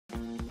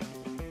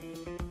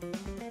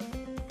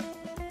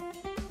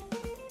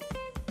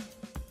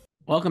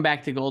Welcome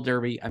back to Gold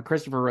Derby. I'm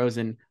Christopher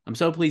Rosen. I'm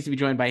so pleased to be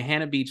joined by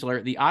Hannah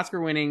Beachler, the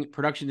Oscar-winning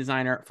production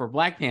designer for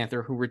Black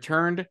Panther, who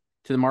returned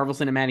to the Marvel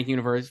Cinematic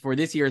Universe for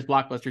this year's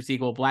blockbuster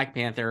sequel, Black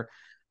Panther: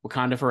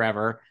 Wakanda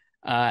Forever.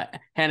 Hannah,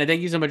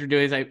 thank you so much for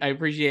doing this. I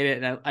appreciate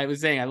it. And I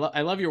was saying,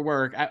 I love your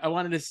work. I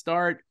wanted to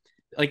start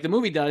like the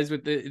movie does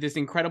with this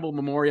incredible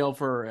memorial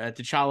for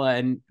T'Challa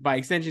and by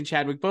extension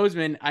Chadwick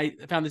Boseman. I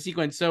found the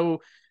sequence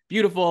so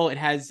beautiful. It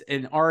has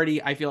an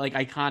already, I feel like,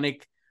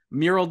 iconic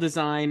mural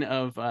design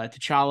of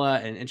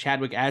T'Challa and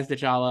Chadwick as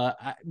T'Challa.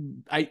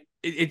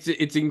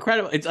 It's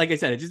incredible. It's like I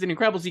said, it's just an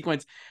incredible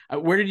sequence.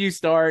 Where did you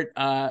start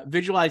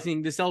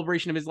visualizing the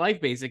celebration of his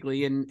life,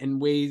 basically, in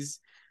ways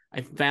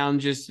I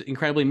found just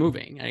incredibly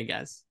moving, I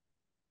guess.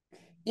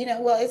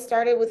 Well, it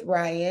started with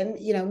Ryan,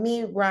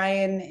 me,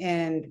 Ryan,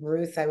 and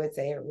Ruth, I would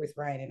say, or Ruth,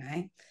 Ryan,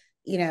 and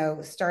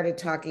I, started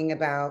talking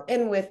about,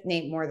 and with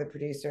Nate Moore, the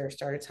producer,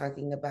 started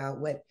talking about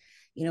what,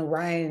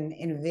 Ryan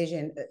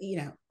envisioned,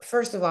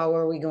 first of all,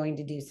 were we going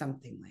to do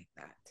something like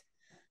that?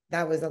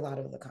 That was a lot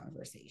of the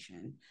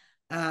conversation.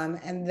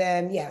 And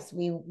then, yes,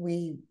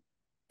 we,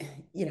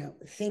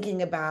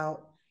 thinking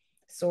about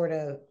sort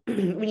of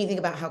when you think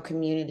about how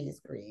communities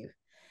grieve,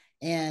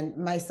 and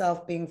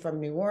myself being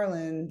from New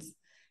Orleans,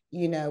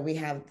 we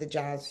have the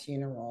jazz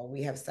funeral,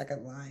 we have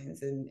second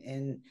lines,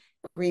 and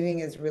grieving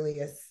is really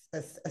a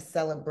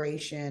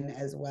celebration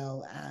as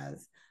well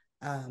as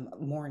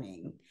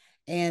mourning.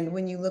 And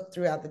when you look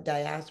throughout the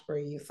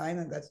diaspora, you find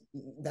that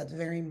that's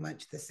very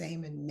much the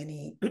same in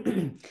many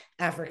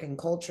African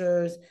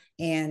cultures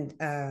and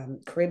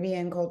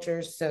Caribbean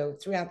cultures. So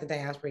throughout the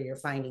diaspora, you're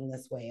finding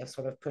this way of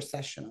sort of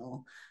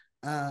processional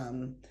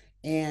um,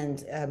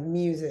 and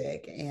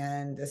music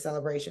and the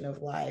celebration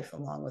of life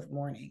along with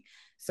mourning.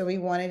 So we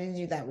wanted to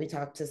do that. We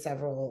talked to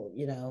several,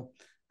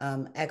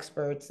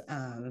 experts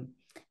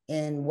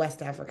in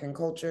West African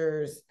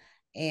cultures,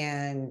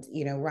 and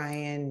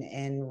Ryan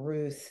and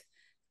Ruth,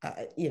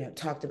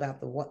 talked about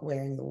the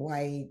wearing the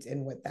white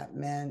and what that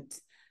meant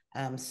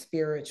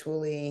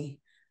spiritually,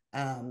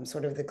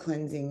 sort of the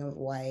cleansing of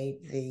white,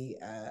 the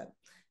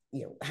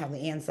how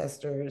the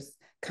ancestors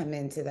come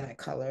into that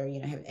color.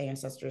 Have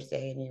Ancestors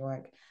Day in New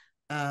York,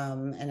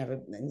 and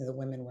the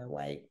women wear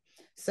white.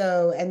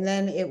 So, and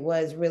then it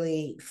was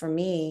really for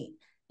me,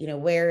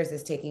 where is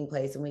this taking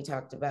place? And we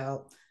talked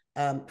about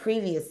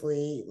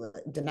previously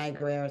Denai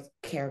Guerrero's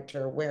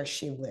character, where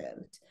she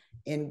lived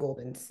in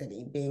Golden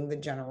City, being the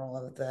general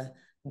of the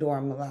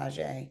Dora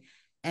Milaje.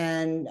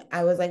 And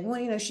I was like,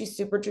 well, she's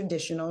super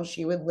traditional.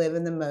 She would live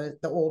in the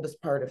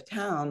oldest part of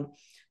town,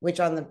 which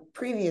on the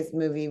previous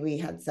movie we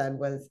had said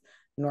was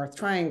North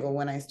Triangle.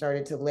 When I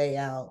started to lay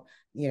out,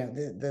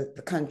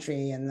 the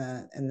country and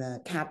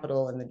the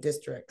capital and the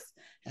districts,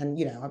 and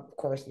of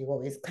course you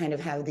always kind of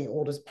have the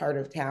oldest part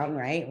of town,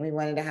 right? We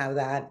wanted to have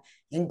that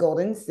in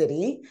Golden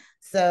City.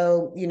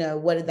 So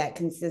what did that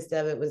consist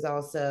of? It was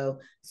also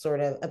sort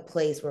of a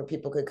place where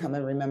people could come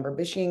and remember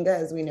Bashinga,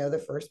 as we know, the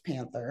first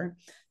Panther,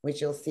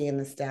 which you'll see in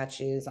the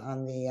statues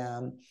on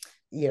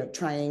the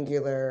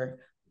triangular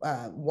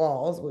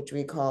walls, which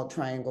we call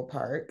Triangle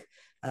Park,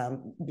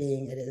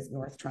 being it is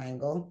North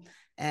Triangle.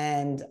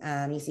 And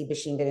you see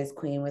Bashinga and his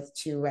queen with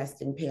two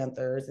resting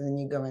panthers. And then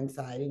you go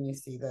inside and you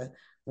see the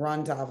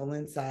rondavel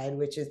inside,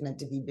 which is meant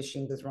to be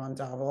Bashinga's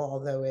rondavel,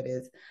 although it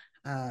is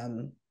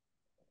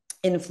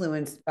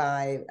influenced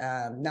by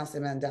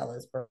Nelson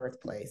Mandela's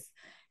birthplace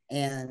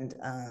and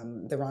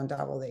the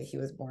rondavel that he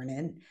was born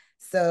in.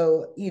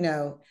 So,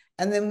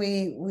 and then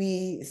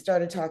we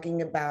started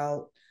talking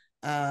about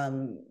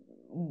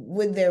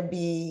would there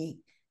be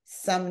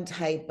some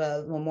type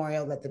of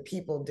memorial that the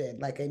people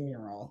did, like a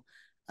mural.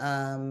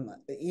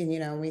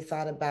 We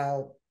thought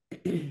about,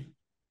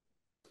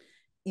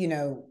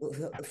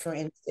 for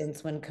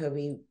instance, when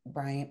Kobe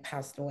Bryant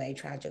passed away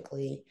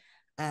tragically,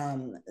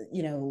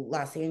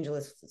 Los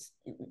Angeles,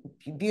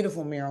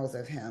 beautiful murals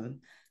of him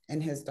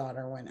and his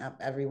daughter went up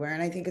everywhere.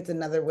 And I think it's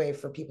another way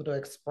for people to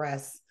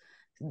express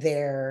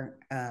their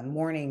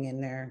mourning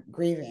and their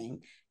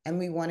grieving. And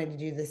we wanted to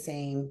do the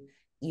same,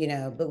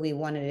 but we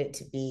wanted it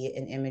to be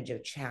an image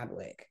of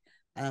Chadwick,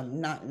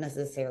 not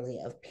necessarily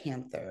of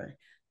Panther,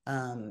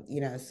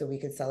 so we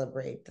could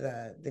celebrate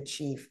the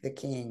chief, the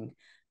king,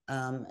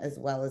 as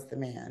well as the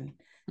man.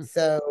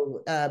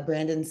 So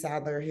Brandon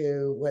Sadler,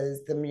 who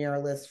was the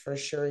muralist for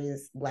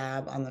Shuri's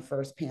lab on the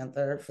first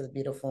Panther, for the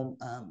beautiful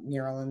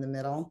mural in the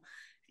middle,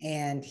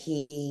 and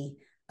he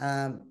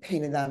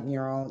painted that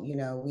mural.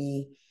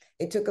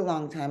 It took a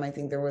long time. I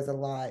think there was a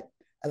lot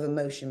of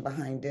emotion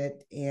behind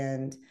it,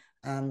 and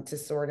to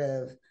sort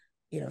of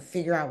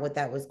figure out what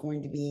that was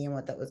going to be and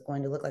what that was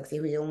going to look like. See,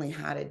 we only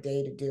had a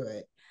day to do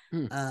it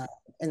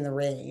in the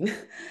rain.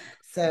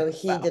 So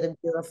he Wow. did a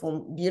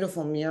beautiful,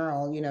 beautiful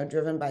mural,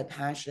 driven by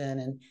passion.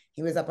 And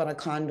he was up on a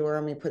condor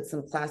and we put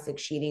some plastic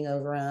sheeting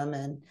over him.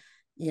 And,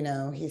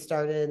 he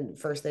started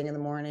first thing in the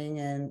morning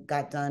and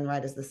got done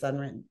right as the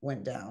sun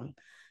went down.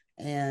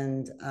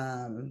 And,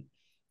 and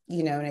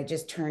it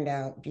just turned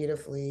out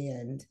beautifully.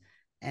 And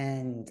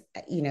And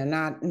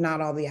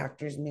not all the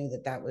actors knew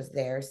that was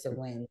there. So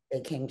when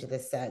they came to the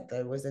set,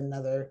 there was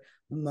another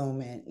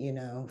moment,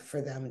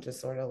 for them to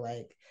sort of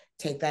like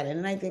take that in.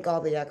 And I think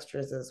all the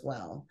extras as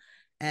well.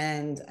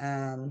 And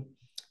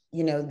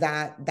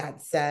that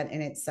set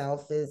in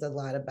itself is a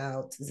lot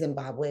about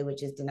Zimbabwe,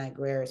 which is Denai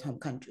Guerrero's home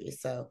country.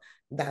 So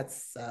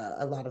that's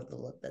a lot of the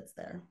look that's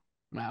there.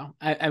 Wow.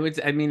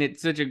 I mean,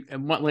 it's such a,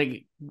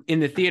 like in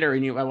the theater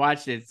and I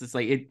watched it, it's just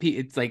like,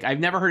 it's like, I've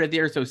never heard a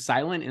theater so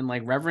silent and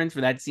like reverence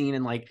for that scene.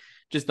 And like,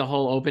 just the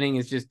whole opening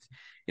is just,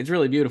 it's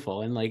really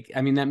beautiful. And like,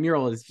 I mean, that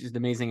mural is just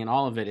amazing and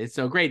all of it is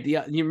so great.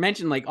 You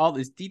mentioned like all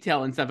this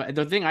detail and stuff.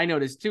 The thing I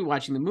noticed too,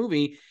 watching the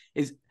movie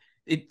is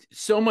it's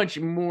so much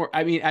more.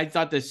 I mean, I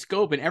thought the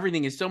scope and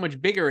everything is so much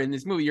bigger in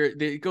this movie.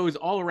 It goes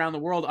all around the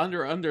world,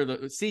 under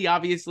the sea.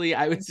 Obviously,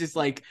 I was just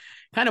like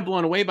kind of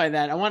blown away by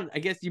that. I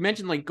guess you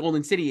mentioned like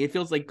Golden City. It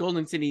feels like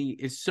Golden City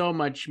is so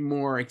much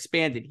more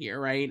expanded here,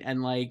 right?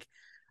 And like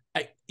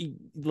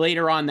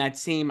later on that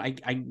same,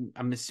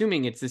 I'm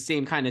assuming it's the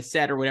same kind of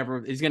set or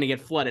whatever is going to get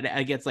flooded.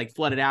 It gets like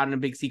flooded out in a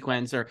big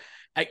sequence. Or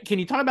can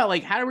you talk about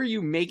like how were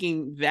you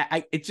making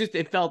that?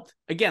 It felt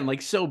again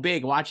like so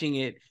big watching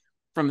it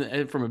from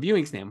a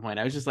viewing standpoint.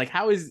 I was just like,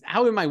 how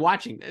am I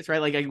watching this, right?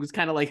 Like I was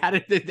kind of like, how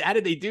did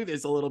they do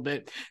this a little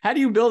bit? How do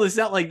you build a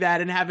set like that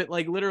and have it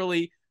like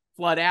literally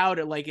flood out,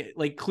 or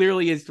like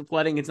clearly is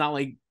flooding? It's not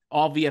like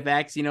all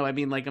VFX, I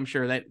mean, like I'm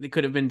sure that it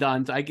could have been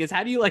done. So I guess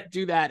how do you like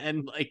do that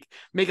and like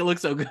make it look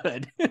so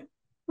good?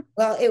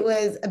 Well, it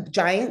was a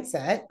giant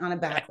set on a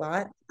back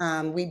lot.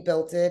 We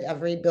built it.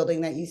 Every building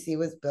that you see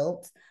was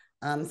built.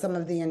 Some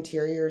of the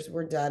interiors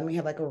were done. We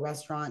had like a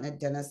restaurant and a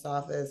dentist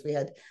office. We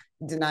had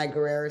Denai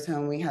Guerrero's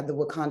home. We had the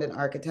Wakandan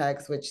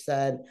architects, which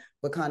said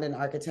Wakandan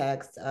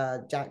architects,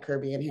 Jack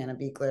Kirby and Hannah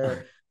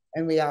Beachler.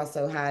 And we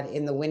also had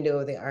in the window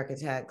of the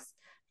architects,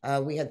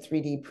 we had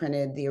 3D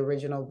printed the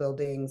original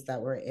buildings that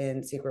were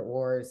in Secret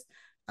Wars,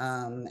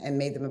 and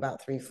made them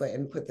about 3 foot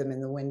and put them in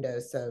the window.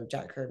 So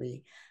Jack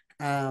Kirby.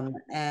 And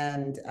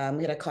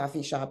we had a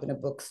coffee shop and a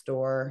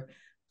bookstore,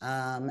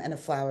 and a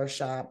flower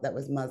shop that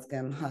was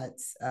Muslim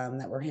huts,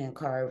 that were hand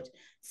carved.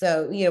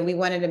 So, we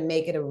wanted to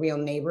make it a real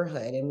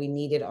neighborhood and we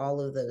needed all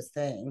of those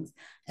things.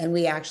 And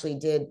we actually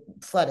did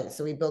flood it.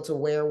 So we built a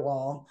wear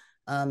wall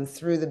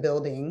through the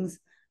buildings,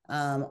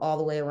 all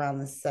the way around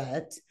the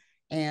set.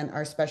 And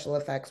our special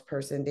effects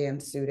person, Dan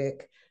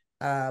Sudik,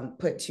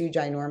 put 2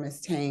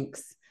 ginormous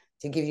tanks.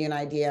 To give you an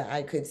idea,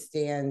 I could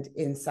stand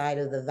inside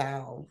of the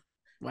valve.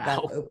 Wow. That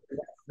opened up.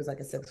 It was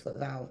like a 6-foot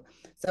valve.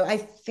 So I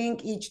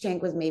think each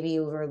tank was maybe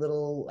over a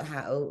little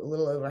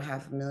over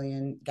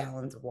 500,000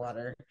 gallons of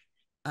water,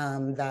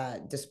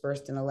 that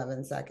dispersed in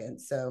 11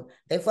 seconds. So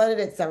they flooded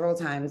it several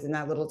times, and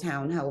that little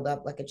town held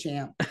up like a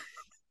champ.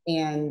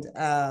 And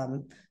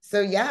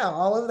so yeah,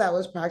 all of that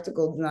was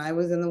practical. And I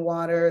was in the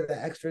water,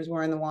 the extras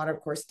were in the water,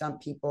 of course,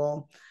 stunt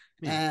people.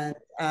 Yeah.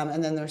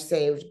 And then they're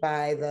saved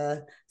by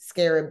the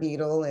scarab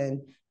beetle,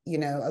 and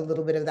a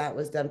little bit of that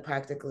was done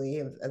practically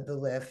of the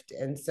lift.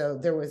 And so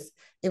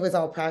it was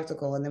all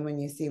practical. And then when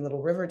you see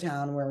Little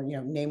Rivertown, where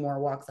Namor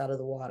walks out of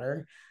the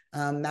water,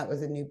 that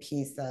was a new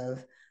piece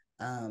of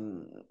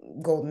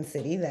Golden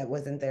City that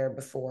wasn't there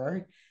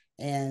before.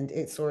 And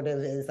it sort of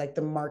is like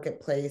the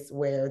marketplace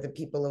where the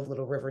people of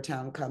Little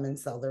Rivertown come and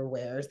sell their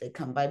wares. They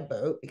come by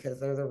boat because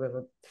they're the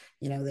river,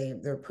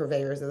 they're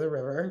purveyors of the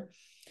river.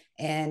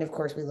 And of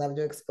course, we love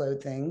to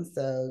explode things.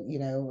 So,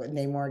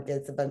 Namor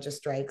gets a bunch of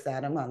strikes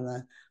at him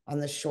on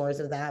the shores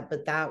of that.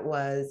 But that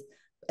was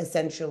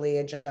essentially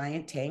a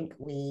giant tank.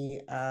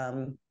 We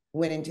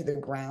went into the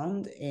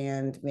ground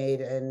and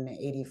made an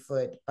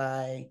 80-foot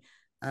by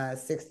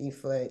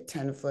 60-foot,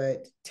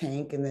 10-foot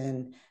tank. And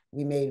then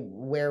we made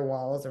wear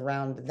walls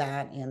around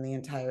that and the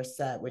entire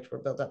set, which were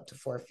built up to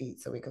 4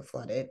 feet so we could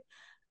flood it.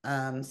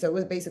 So it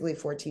was basically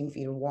 14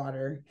 feet of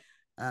water.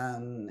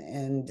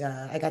 And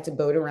I got to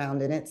boat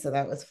around in it, so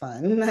that was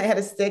fun. I had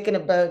a stick and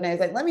a boat, and I was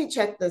like, let me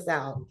check this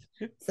out.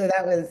 So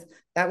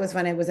that was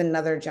fun. It was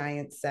another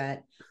giant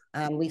set.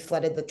 We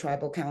flooded the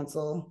tribal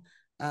council.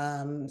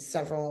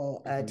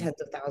 Several tens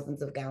of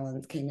thousands of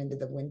gallons came into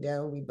the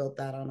window. We built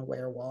that on a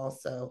wear wall.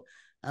 So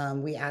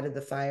we added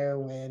the fire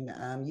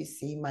when you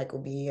see Michael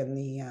B in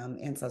the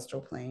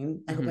ancestral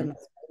plane. I hope I'm not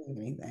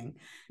spoiling anything.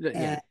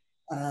 Yeah.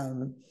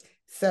 And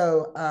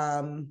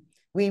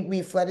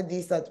we flooded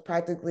these sets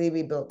practically.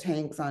 We built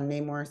tanks on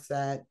Namor's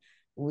set.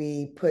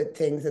 We put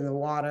things in the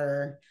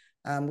water.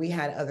 We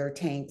had other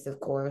tanks,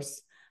 of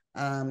course,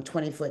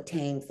 20-foot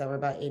tanks that were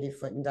about 80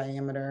 foot in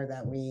diameter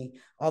that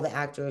all the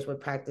actors would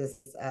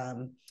practice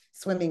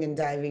swimming and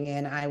diving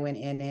in. I went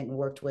in it and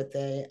worked with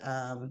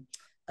a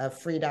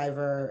free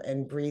diver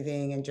and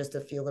breathing and just to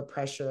feel the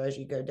pressure as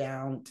you go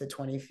down to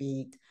 20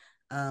 feet.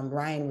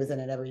 Ryan was in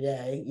it every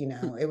day.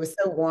 It was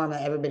so warm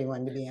that everybody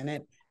wanted to be in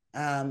it.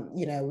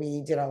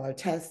 We did all our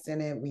tests in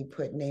it. We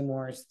put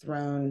Namor's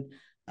throne,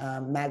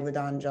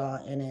 Megalodon jaw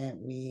in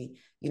it.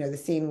 The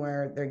scene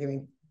where they're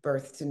giving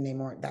birth to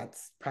Namor,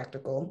 that's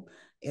practical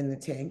in the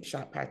tank,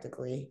 shot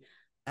practically.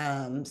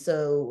 And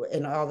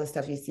all the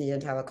stuff you see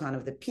in Telecon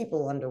of the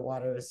people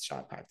underwater is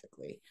shot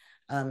practically.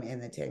 in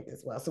the tank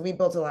as well. So we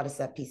built a lot of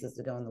set pieces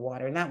to go in the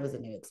water, and that was a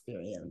new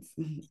experience.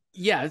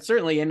 Yeah,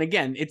 certainly. And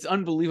again, it's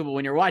unbelievable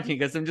when you're watching,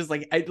 because I'm just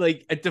like,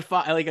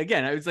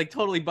 again, I was like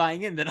totally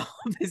buying in that all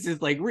this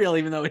is like real,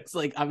 even though it's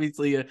like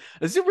obviously a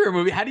superhero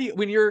movie. How do you,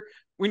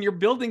 when you're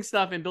building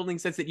stuff and building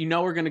sets that you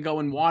know are going to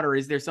go in water,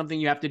 is there something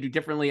you have to do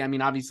differently? I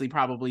mean, obviously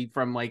probably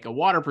from like a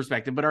water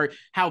perspective, but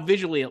how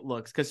visually it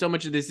looks, because so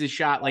much of this is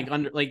shot like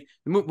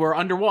we're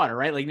underwater,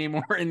 right? Like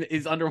Namor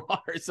is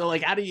underwater. So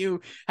like how do you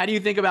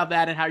think about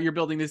that and how you're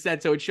building the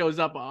set so it shows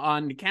up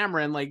on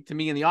camera and like to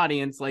me in the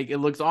audience like it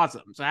looks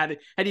awesome? So how do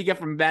you get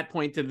from that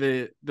point to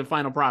the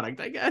final product,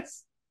 I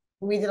guess?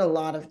 We did a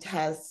lot of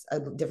tests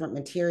of different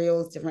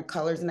materials, different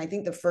colors. And I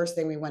think the first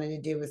thing we wanted to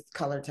do was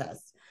color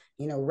tests.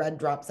 Red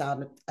drops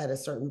out at a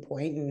certain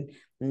point, and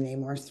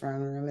Namor's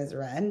throne room is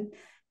red.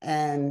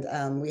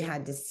 And we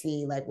had to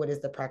see like, what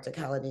is the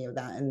practicality of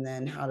that? And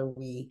then how do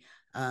we,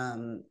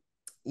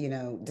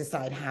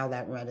 decide how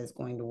that red is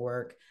going to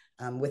work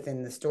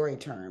within the story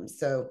terms.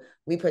 So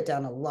we put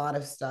down a lot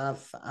of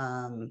stuff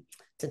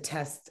to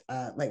test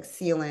like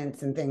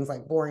sealants and things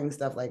like boring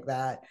stuff like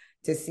that,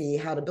 to see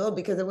how to build,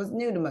 because it was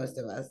new to most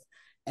of us.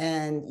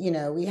 And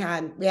we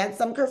had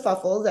some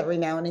kerfuffles every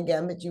now and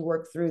again, but you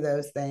work through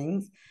those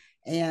things.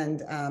 And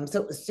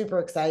so it was super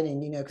exciting,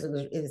 because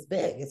it was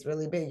big. It's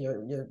really big.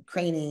 You're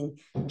craning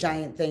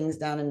giant things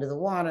down into the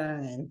water,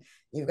 and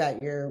you've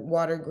got your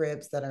water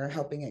grips that are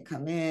helping it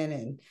come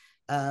in.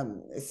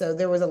 And so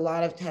there was a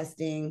lot of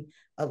testing,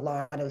 a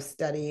lot of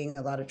studying,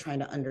 a lot of trying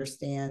to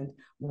understand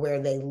where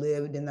they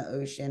lived in the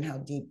ocean, how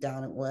deep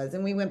down it was.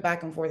 And we went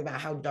back and forth about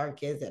how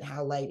dark is it,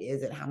 how light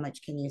is it, how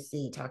much can you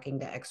see,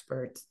 talking to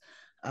experts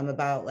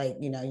about like,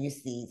 you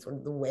see sort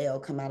of the whale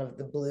come out of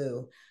the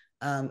blue.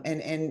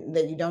 And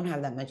that you don't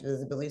have that much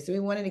visibility. So we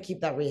wanted to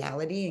keep that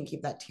reality and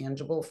keep that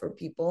tangible for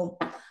people.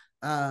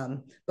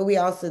 But we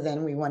also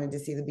we wanted to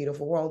see the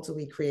beautiful world. So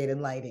we created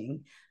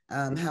lighting.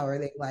 How are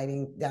they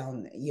lighting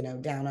down,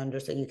 down under,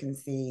 so you can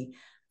see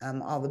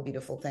all the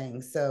beautiful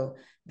things. So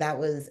that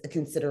was a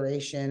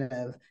consideration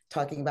of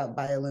talking about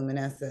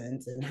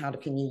bioluminescence and how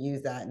can you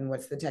use that, and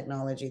what's the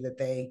technology that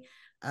they,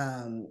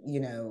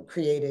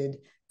 created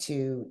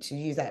to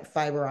use that,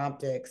 fiber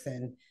optics.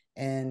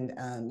 And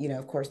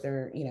of course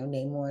they're,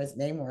 Namor is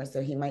Namor,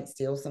 so he might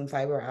steal some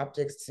fiber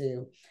optics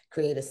to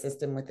create a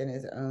system within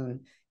his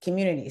own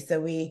community. So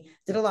we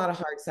did a lot of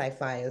hard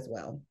sci-fi as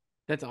well.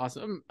 That's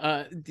awesome.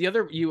 The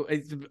other,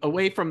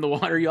 away from the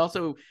water, you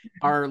also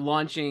are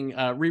launching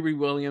Riri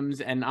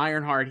Williams and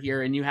Ironheart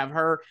here, and you have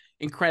her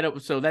incredible.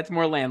 So that's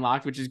more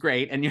landlocked, which is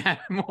great, and you have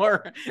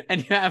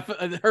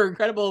her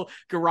incredible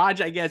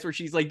garage, I guess, where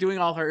she's like doing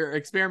all her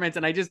experiments,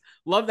 and I just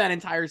love that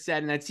entire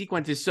set, and that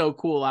sequence is so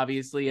cool,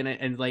 obviously,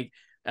 and like.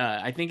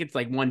 I think it's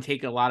like one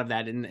take a lot of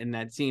that in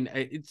that scene.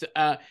 It's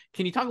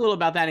can you talk a little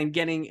about that and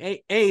getting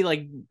a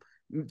like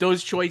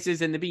those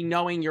choices, and to be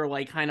knowing you're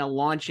like kind of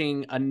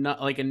launching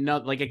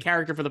a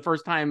character for the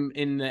first time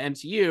in the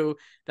MCU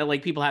that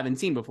like people haven't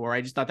seen before.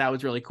 I just thought that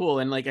was really cool.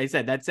 And like I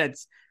said, that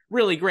set's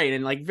really great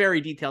and like very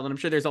detailed. And I'm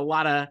sure there's a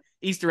lot of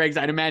Easter eggs,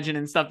 I'd imagine,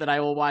 and stuff that I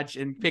will watch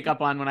and pick up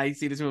on when I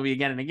see this movie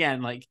again and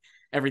again, like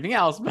everything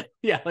else. But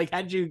yeah, like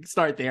how'd you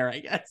start there, I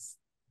guess?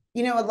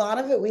 A lot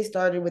of it we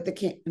started with the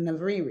canon of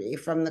Riri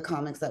from the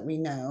comics that we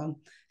know,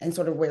 and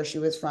sort of where she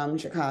was from,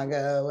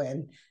 Chicago,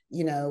 and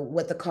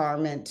what the car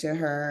meant to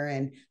her,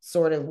 and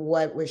sort of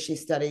what was she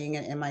studying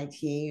at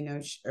MIT.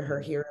 Her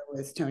hero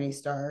was Tony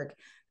Stark.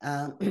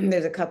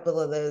 There's a couple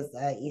of those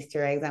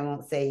Easter eggs I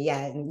won't say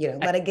yet, and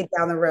let it get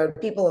down the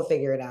road. People will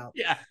figure it out.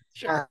 Yeah,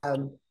 sure.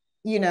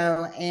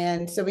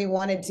 And so we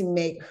wanted to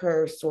make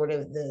her sort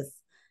of this,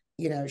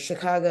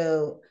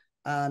 Chicago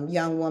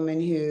young woman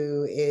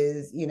who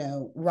is,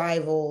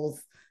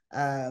 rivals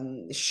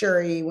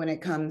Shuri when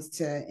it comes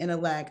to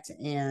intellect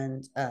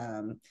and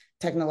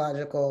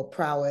technological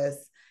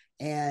prowess.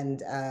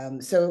 And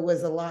so it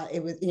was a lot,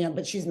 it was,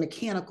 but she's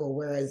mechanical,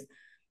 whereas,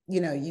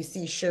 you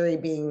see Shuri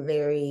being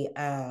very,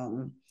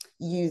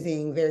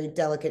 using very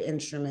delicate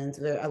instruments,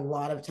 a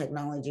lot of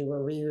technology,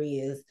 where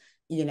Riri is,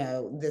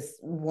 this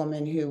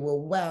woman who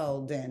will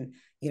weld and,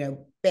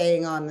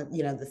 bang on,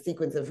 the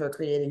sequence of her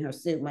creating her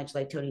suit, much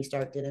like Tony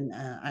Stark did in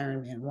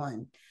Iron Man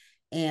 1.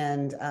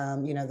 And,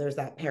 there's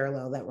that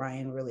parallel that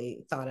Ryan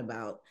really thought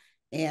about.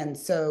 And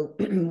so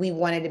we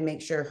wanted to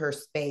make sure her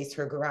space,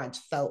 her garage,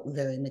 felt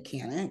very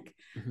mechanical,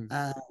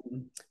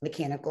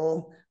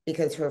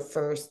 because her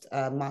first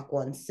Mach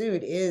 1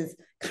 suit is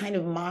kind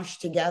of moshed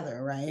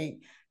together, right?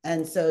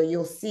 And so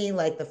you'll see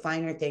like the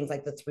finer things,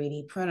 like the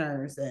 3D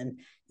printers, and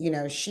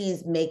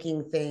she's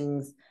making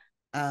things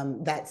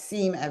that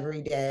seem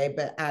everyday,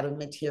 but out of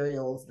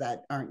materials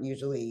that aren't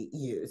usually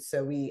used.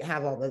 So we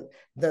have all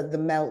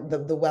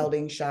the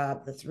welding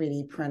shop, the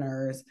 3D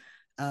printers,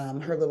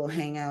 her little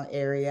hangout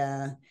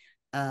area,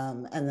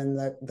 and then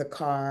the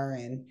car,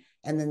 and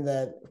then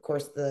of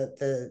course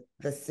the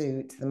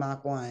suit, the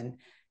Mach 1.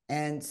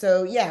 And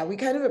so, yeah, we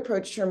kind of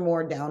approached her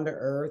more down to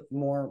earth,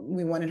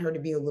 we wanted her to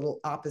be a little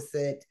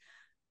opposite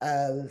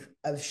of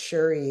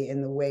Shuri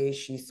in the way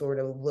she sort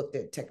of looked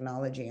at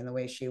technology and the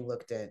way she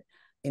looked at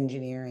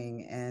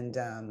engineering.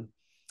 And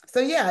so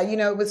yeah, you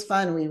know, it was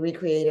fun. We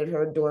recreated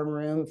her dorm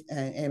room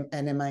at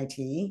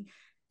MIT,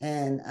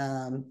 and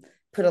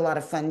put a lot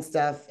of fun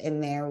stuff in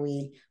there.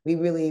 We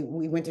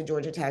went to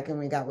Georgia Tech, and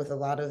we got with a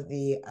lot of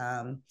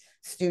the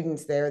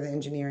students there, the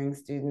engineering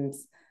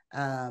students.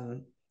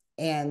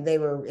 And they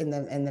were in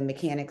the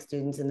mechanic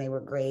students, and they were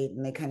great,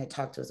 and they kind of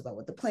talked to us about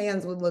what the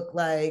plans would look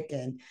like,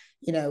 and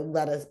you know,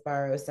 let us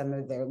borrow some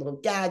of their little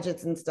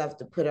gadgets and stuff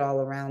to put all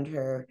around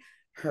her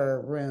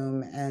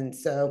room. And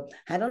so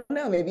I don't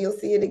know, maybe you'll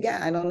see it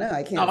again. I don't know,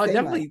 I can't say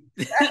definitely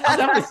much. I'll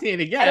definitely see it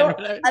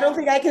again. I don't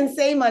think I can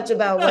say much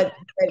about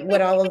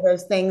what all of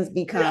those things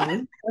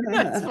become.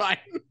 Yeah, that's fine.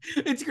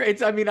 It's great.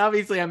 So I mean,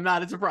 obviously I'm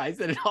not surprised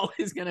that it all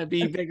is going to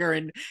be bigger,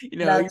 and you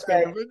know, That's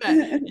right.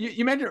 that.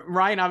 You mentioned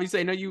Ryan.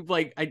 Obviously I know you've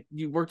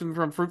you worked with him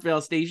from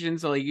Fruitvale Station,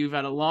 so like you've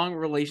had a long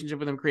relationship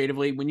with him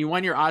creatively. When you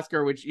won your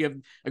Oscar, which you have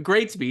a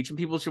great speech, and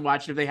people should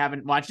watch it if they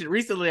haven't watched it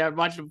recently. I've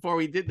watched it before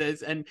we did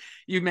this, and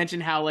you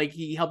mentioned how like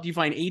he helped you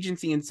find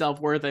agency and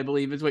self-worth, I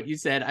believe is what you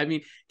said. I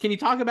mean, can you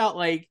talk about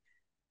like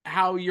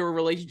how your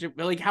relationship,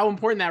 like how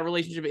important that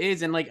relationship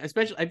is? And like,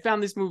 especially I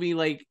found this movie,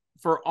 like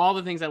for all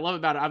the things I love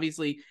about it,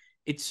 obviously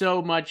it's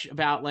so much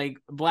about like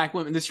Black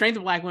women, the strength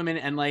of Black women,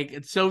 and like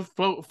it's so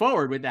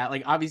forward with that.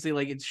 Like obviously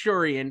like it's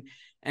Shuri and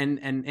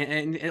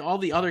all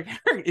the other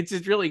characters. It's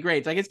just really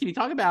great. So I guess, can you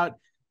talk about,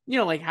 you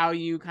know, like how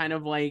you kind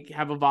of like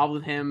have evolved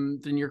with him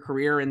in your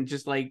career, and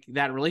just like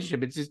that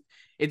relationship?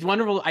 It's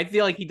wonderful. I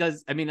feel like he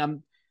does, I mean,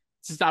 I'm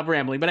to stop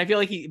rambling, but I feel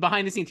like he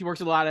behind the scenes he works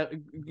with a lot of,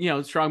 you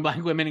know, strong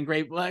Black women and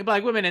great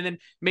Black women, and then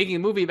making a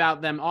movie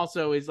about them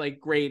also is like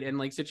great, and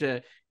like such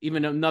a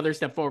even another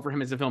step forward for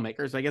him as a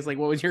filmmaker. So I guess like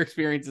what was your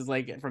experiences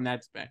like from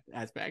that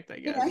aspect? I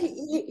guess, you know,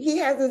 he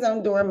has his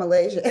own Dora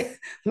Malaysia,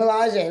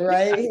 Melage,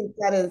 right?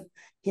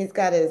 He's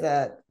got his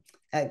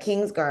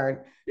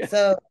Kingsguard. yeah.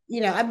 So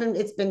you know,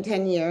 it's been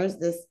 10 years.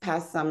 This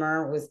past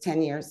summer was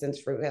 10 years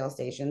since Fruitvale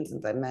Station,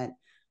 since I met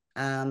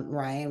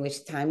Ryan,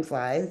 which time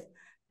flies.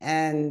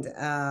 And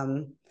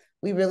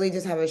we really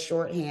just have a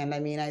shorthand. I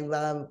mean, I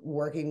love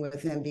working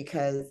with him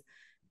because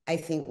I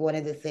think one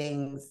of the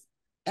things,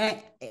 and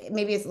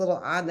maybe it's a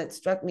little odd, that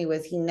struck me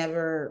was he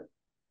never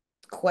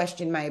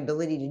questioned my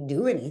ability to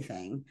do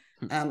anything.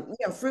 You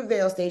know,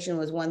 Fruitvale Station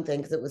was one thing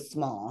because it was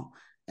small,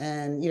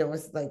 and you know, it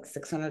was like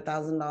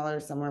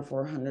 $600,000, somewhere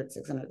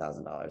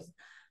 $400,000-$600,000.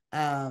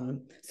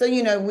 So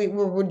you know,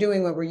 we're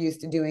doing what we're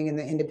used to doing in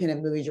the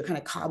independent movies. You're kind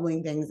of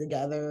cobbling things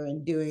together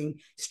and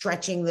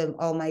stretching the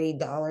almighty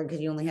dollar because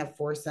you only have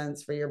 4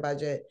 cents for your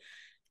budget.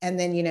 And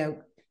then, you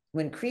know,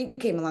 when Creed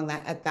came along,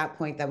 that at that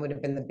point, that would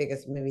have been the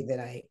biggest movie that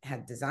I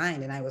had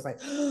designed. And I was like,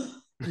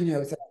 you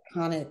know, it's an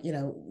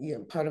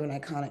iconic, part of an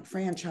iconic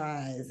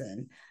franchise.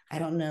 And I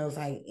don't know if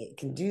I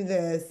can do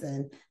this.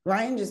 And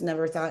Ryan just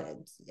never thought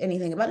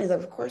anything about it. He's like,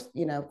 of course,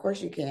 you know, of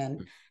course you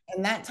can.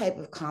 And that type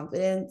of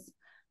confidence,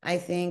 I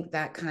think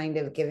that kind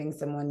of giving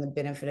someone the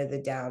benefit of the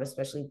doubt,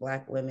 especially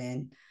Black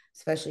women,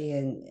 especially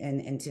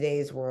in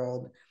today's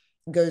world,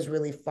 goes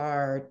really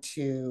far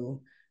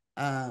to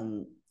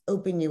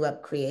open you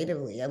up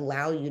creatively,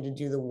 allow you to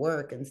do the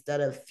work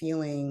instead of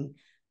feeling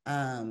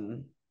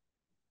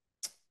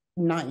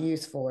not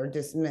useful or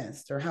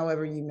dismissed, or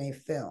however you may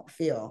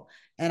feel.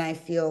 And I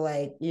feel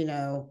like, you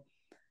know,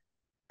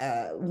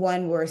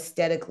 one, we're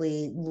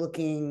aesthetically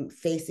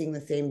facing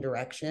the same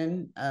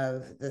direction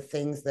of the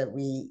things that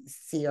we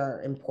see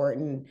are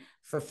important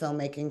for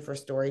filmmaking, for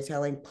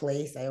storytelling.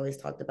 Place, I always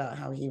talked about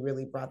how he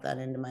really brought that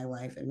into my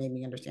life and made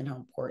me understand how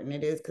important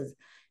it is, because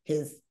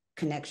his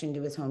connection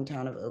to his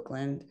hometown of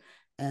Oakland,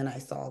 and I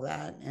saw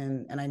that,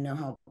 and I know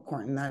how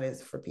important that is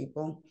for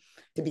people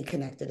to be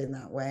connected in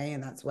that way.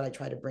 And that's what I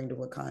try to bring to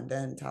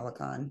Wakanda and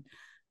Talakan.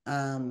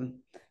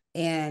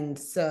 And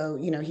so,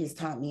 you know, he's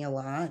taught me a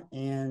lot,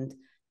 and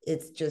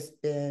it's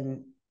just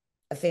been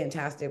a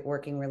fantastic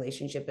working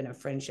relationship and a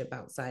friendship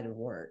outside of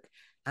work.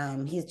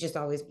 He's just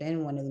always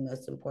been one of the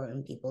most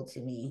important people to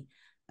me,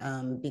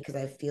 because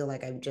I feel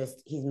like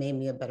he's made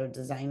me a better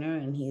designer,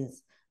 and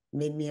he's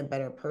made me a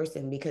better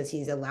person because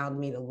he's allowed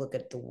me to look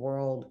at the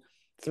world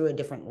through a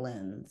different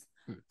lens,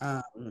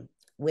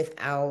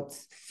 without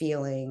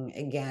feeling,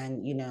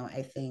 again, you know,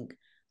 I think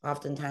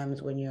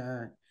oftentimes when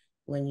you're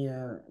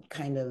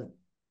kind of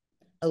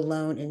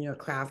alone in your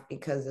craft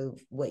because of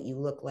what you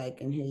look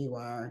like and who you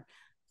are,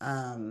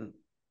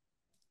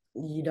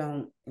 you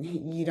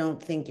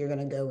don't think you're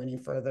going to go any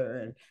further,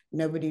 and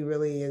nobody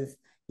really is,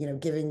 you know,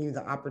 giving you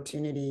the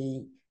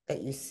opportunity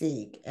that you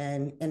seek.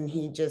 And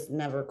he just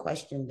never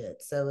questioned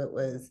it. So it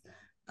was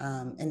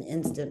an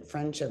instant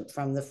friendship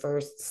from the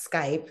first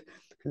Skype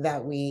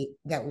that we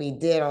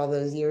did all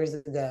those years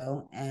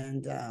ago.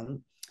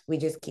 And we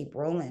just keep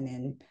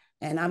rolling,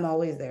 and I'm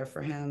always there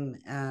for him,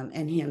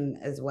 and him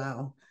as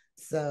well.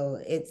 So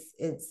it's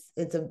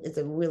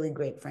a really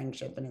great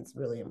friendship, and it's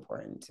really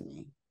important to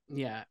me.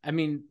 Yeah, I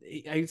mean,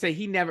 I'd say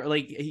he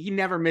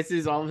never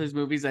misses. All of his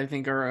movies, I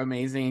think, are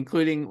amazing,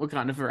 including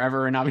Wakanda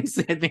Forever, and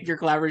obviously, I think your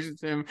collaborations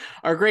with him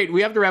are great.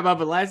 We have to wrap up,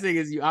 but last thing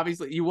is,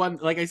 you won,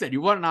 like I said,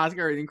 you won an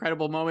Oscar, an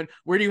incredible moment.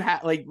 Where do you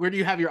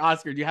have your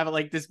Oscar? Do you have it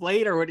like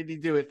displayed, or what did you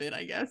do with it?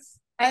 I guess.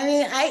 I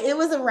mean, it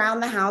was around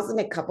the house in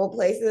a couple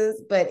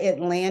places, but it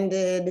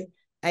landed.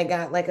 I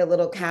got like a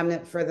little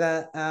cabinet for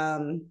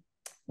the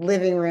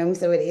living room,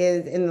 so it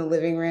is in the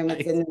living room.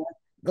 It's Nice. in the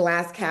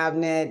glass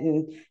cabinet,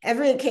 and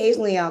every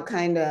occasionally I'll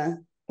kind of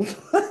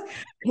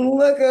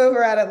look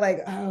over at it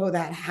like, oh,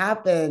 that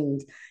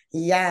happened.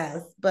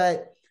 Yes,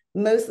 but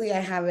mostly I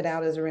have it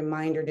out as a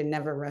reminder to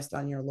never rest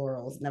on your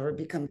laurels, never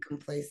become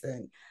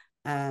complacent,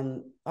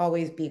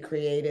 always be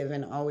creative,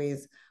 and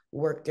always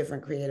work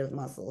different creative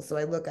muscles. So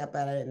I look up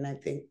at it and I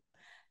think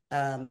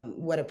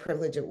what a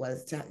privilege it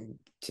was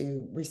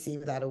to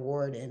receive that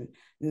award and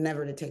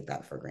never to take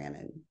that for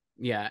granted.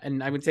 Yeah,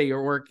 and I would say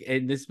your work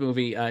in this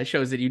movie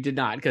shows that you did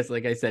not, because,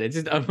 like I said, it's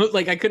just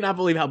like I could not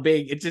believe how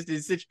big it just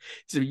is. It's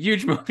a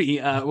huge movie.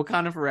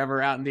 Wakanda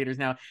Forever out in theaters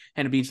now.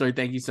 Hannah Beachler,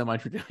 thank you so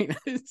much for doing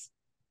this.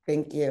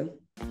 Thank you.